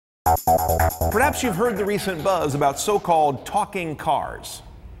Perhaps you've heard the recent buzz about so-called talking cars.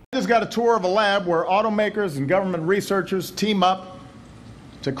 I just got a tour of a lab where automakers and government researchers team up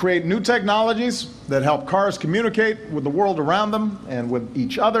to create new technologies that help cars communicate with the world around them and with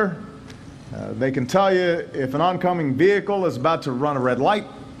each other. They can tell you if an oncoming vehicle is about to run a red light,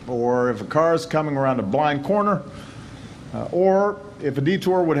 or if a car is coming around a blind corner, or if a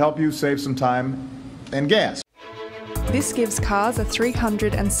detour would help you save some time and gas. This gives cars a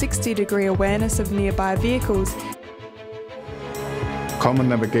 360-degree awareness of nearby vehicles. Common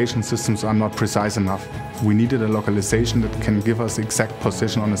navigation systems are not precise enough. We needed a localization that can give us exact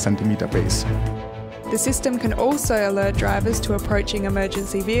position on a centimeter base. The system can also alert drivers to approaching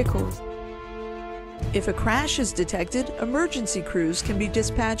emergency vehicles. If a crash is detected, emergency crews can be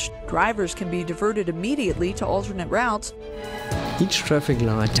dispatched, drivers can be diverted immediately to alternate routes. Each traffic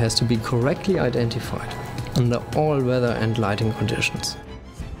light has to be correctly identified under all weather and lighting conditions.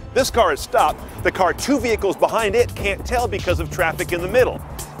 This car is stopped. The car 2 vehicles behind it can't tell because of traffic in the middle.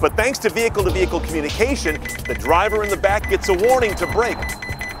 But thanks to vehicle-to-vehicle communication, the driver in the back gets a warning to brake,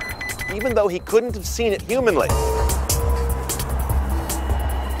 even though he couldn't have seen it humanly.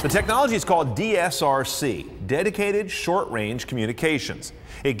 The technology is called DSRC, Dedicated Short-Range Communications.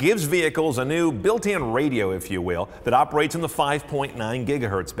 It gives vehicles a new built-in radio, if you will, that operates in the 5.9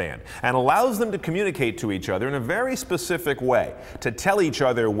 gigahertz band and allows them to communicate to each other in a very specific way, to tell each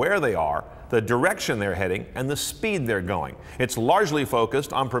other where they are, the direction they're heading, and the speed they're going. It's largely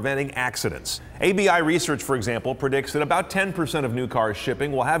focused on preventing accidents. ABI research, for example, predicts that about 10% of new cars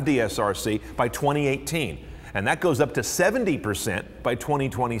shipping will have DSRC by 2018. And that goes up to 70% by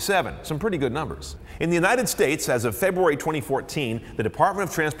 2027. Some pretty good numbers. In the United States, as of February 2014, the Department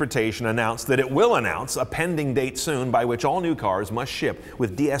of Transportation announced that it will announce a pending date soon by which all new cars must ship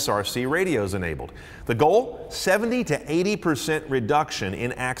with DSRC radios enabled. The goal? 70 to 80% reduction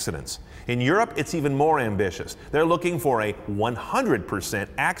in accidents. In Europe, it's even more ambitious. They're looking for a 100%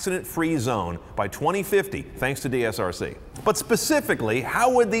 accident-free zone by 2050, thanks to DSRC. But specifically,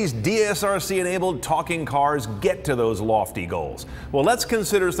 how would these DSRC-enabled talking cars get to those lofty goals? Well, let's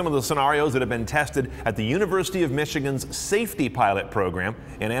consider some of the scenarios that have been tested at the University of Michigan's Safety Pilot Program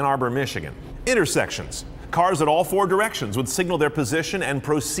in Ann Arbor, Michigan. Intersections. Cars at all 4 directions would signal their position and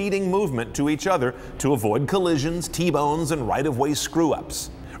proceeding movement to each other to avoid collisions, T-bones, and right-of-way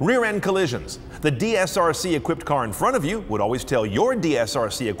screw-ups. Rear-end collisions. The DSRC-equipped car in front of you would always tell your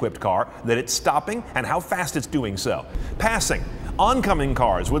DSRC-equipped car that it's stopping and how fast it's doing so. Passing. Oncoming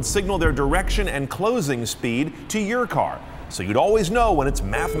cars would signal their direction and closing speed to your car, so you'd always know when it's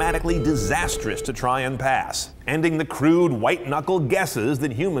mathematically disastrous to try and pass, ending the crude white-knuckle guesses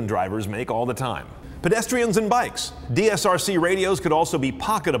that human drivers make all the time. Pedestrians and bikes. DSRC radios could also be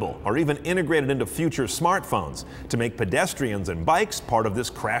pocketable or even integrated into future smartphones to make pedestrians and bikes part of this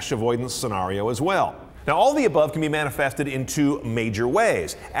crash avoidance scenario as well. Now, all the above can be manifested in 2 major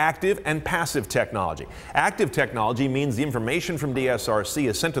ways: active and passive technology. Active technology means the information from DSRC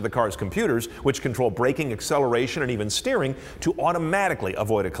is sent to the car's computers, which control braking, acceleration, and even steering, to automatically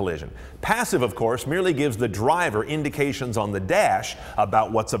avoid a collision. Passive, of course, merely gives the driver indications on the dash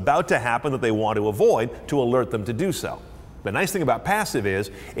about what's about to happen that they want to avoid to alert them to do so. The nice thing about passive is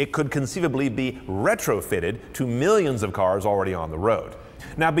it could conceivably be retrofitted to millions of cars already on the road.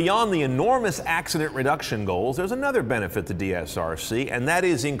 Now, beyond the enormous accident reduction goals, there's another benefit to DSRC, and that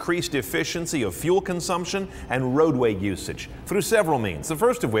is increased efficiency of fuel consumption and roadway usage through several means. The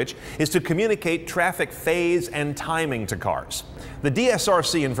first of which is to communicate traffic phase and timing to cars. The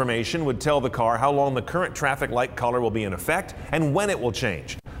DSRC information would tell the car how long the current traffic light color will be in effect and when it will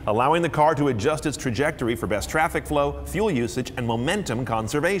change, allowing the car to adjust its trajectory for best traffic flow, fuel usage, and momentum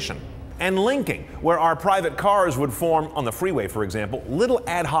conservation. And linking, where our private cars would form, on the freeway for example, little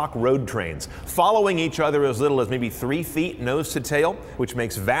ad hoc road trains, following each other as little as maybe 3 feet nose to tail, which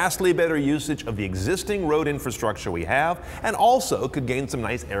makes vastly better usage of the existing road infrastructure we have, and also could gain some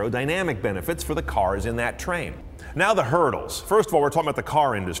nice aerodynamic benefits for the cars in that train. Now the hurdles. First of all, we're talking about the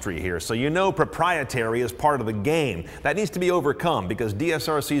car industry here, so you know proprietary is part of the game. That needs to be overcome because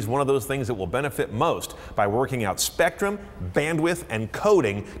DSRC is one of those things that will benefit most by working out spectrum, bandwidth, and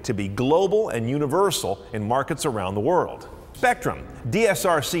coding to be global and universal in markets around the world. Spectrum.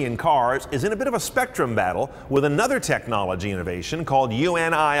 DSRC in cars is in a bit of a spectrum battle with another technology innovation called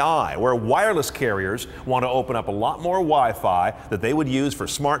UNII, where wireless carriers want to open up a lot more Wi-Fi that they would use for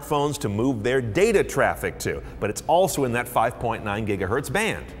smartphones to move their data traffic to, but it's also in that 5.9 gigahertz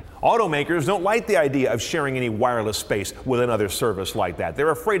band. Automakers don't like the idea of sharing any wireless space with another service like that. They're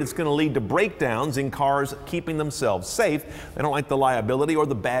afraid it's going to lead to breakdowns in cars keeping themselves safe. They don't like the liability or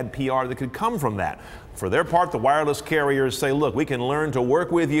the bad PR that could come from that. For their part, the wireless carriers say, look, we can learn to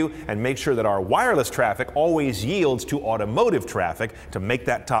work with you and make sure that our wireless traffic always yields to automotive traffic to make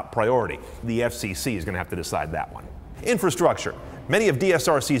that top priority. The FCC is going to have to decide that one. Infrastructure. Many of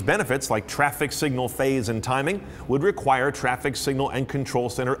DSRC's benefits, like traffic signal phase and timing, would require traffic signal and control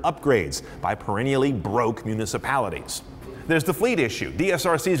center upgrades by perennially broke municipalities. There's the fleet issue.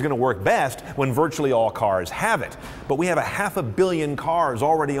 DSRC is going to work best when virtually all cars have it. But we have 500 million cars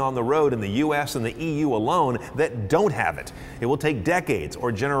already on the road in the U.S. and the EU alone that don't have it. It will take decades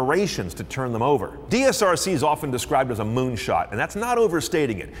or generations to turn them over. DSRC is often described as a moonshot, and that's not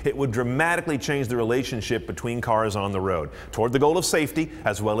overstating it. It would dramatically change the relationship between cars on the road toward the goal of safety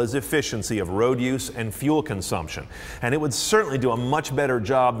as well as efficiency of road use and fuel consumption. And it would certainly do a much better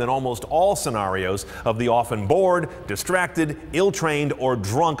job than almost all scenarios of the often bored, distracted, ill-trained, or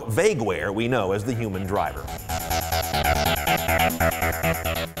drunk vagueware we know as the human driver.